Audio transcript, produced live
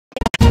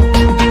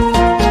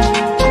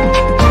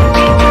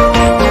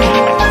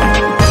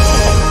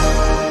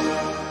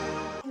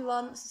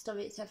what's the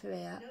story? It's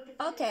everywhere.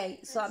 Okay,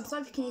 so I'm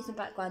sorry if you can hear some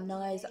background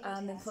noise.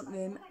 I'm in the front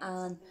room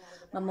and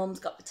my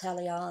mum's got the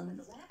telly on.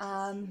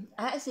 I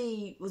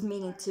actually was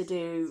meaning to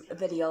do a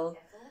video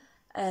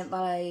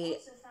while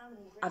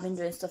I've been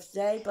doing stuff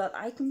today, but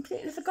I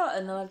completely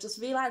forgotten and I've just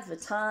realised the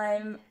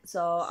time,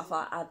 so I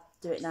thought I'd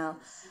do it now.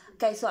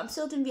 Okay, so I'm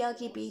still doing the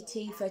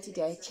LGBT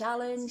 30-day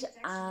challenge,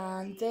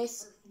 and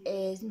this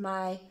is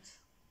my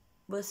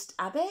worst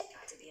habit.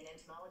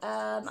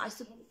 I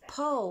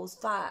suppose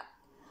that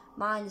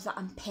mine is that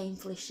I'm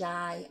painfully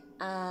shy.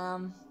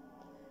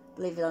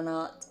 Believe it or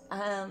not,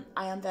 I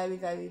am very,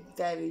 very,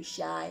 very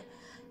shy.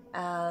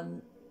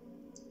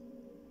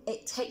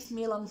 It takes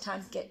me a long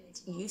time to get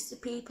used to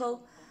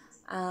people,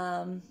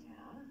 and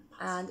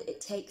it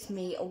takes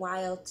me a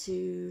while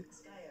to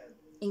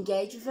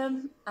engage with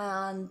them.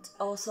 And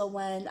also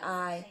when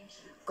I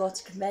go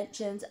to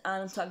conventions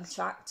and I'm talking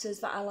to actors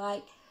that I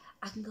like,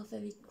 I can go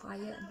very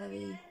quiet and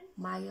very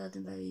mild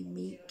and very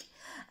meek,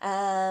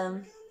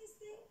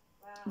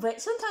 which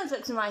sometimes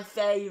works in my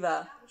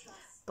favour.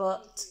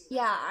 But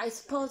yeah, I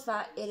suppose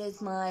that it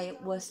is my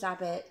worst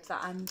habit,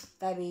 that I'm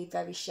very,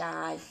 very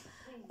shy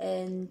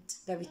and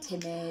very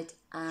timid,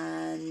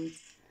 and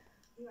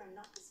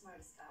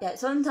yeah,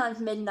 sometimes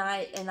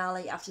midnight and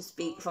Ali have to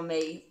speak for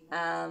me.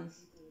 And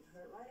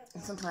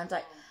sometimes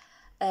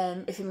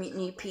if you meet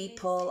new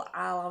people,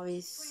 I'll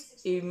always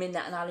do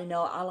midnight and Ali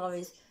know I'll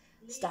always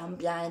stand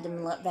behind them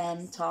and let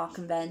them talk,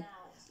 and then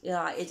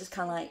it just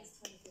kind of like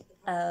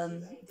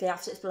they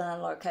have to explain a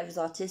lot. Kevin's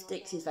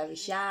autistic, he's very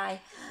shy,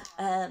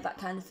 that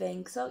kind of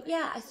thing. So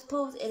yeah, I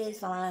suppose it is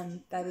that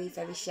I'm very,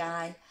 very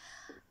shy.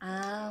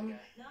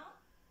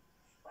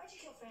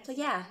 So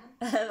yeah,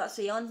 that's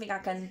the only thing I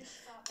can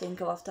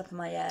think of off the top of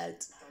my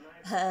head.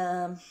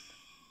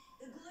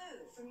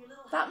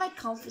 About my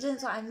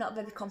confidence, I'm not a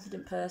very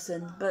confident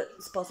person, but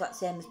I suppose that's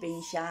the same as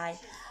being shy.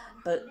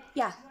 But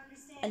yeah,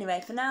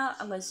 anyway, for now,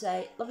 I'm going to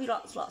say love you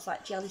lots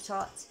like jelly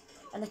tots,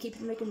 and I keep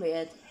it making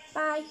weird.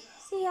 Bye,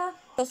 see ya.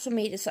 Social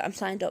media that I'm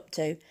signed up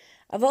to.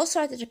 I've also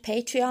added a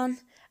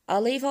Patreon.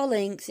 I'll leave all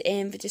links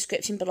in the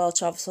description below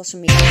to all the social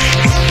media.